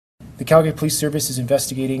The Calgary Police Service is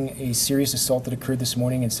investigating a serious assault that occurred this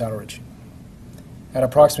morning in Saddleridge. At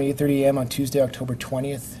approximately 8:30 a.m. on Tuesday, October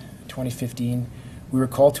 20th, 2015, we were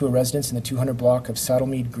called to a residence in the 200 block of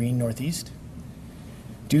Saddlemead Green Northeast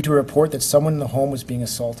due to a report that someone in the home was being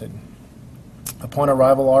assaulted. Upon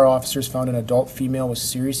arrival, our officers found an adult female with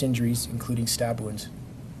serious injuries, including stab wounds.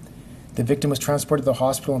 The victim was transported to the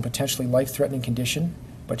hospital in potentially life-threatening condition,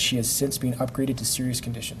 but she has since been upgraded to serious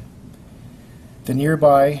condition. The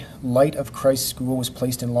nearby Light of Christ School was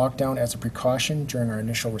placed in lockdown as a precaution during our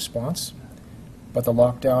initial response, but the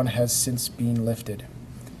lockdown has since been lifted.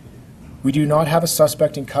 We do not have a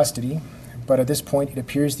suspect in custody, but at this point it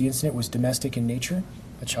appears the incident was domestic in nature.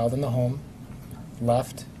 A child in the home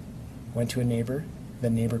left, went to a neighbor, the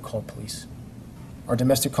neighbor called police. Our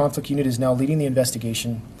domestic conflict unit is now leading the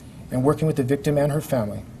investigation and working with the victim and her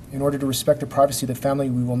family. In order to respect the privacy of the family,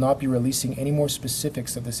 we will not be releasing any more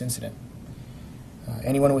specifics of this incident.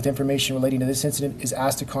 Anyone with information relating to this incident is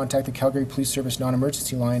asked to contact the Calgary Police Service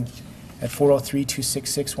non-emergency line at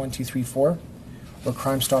 403-266-1234 or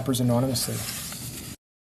Crime Stoppers anonymously.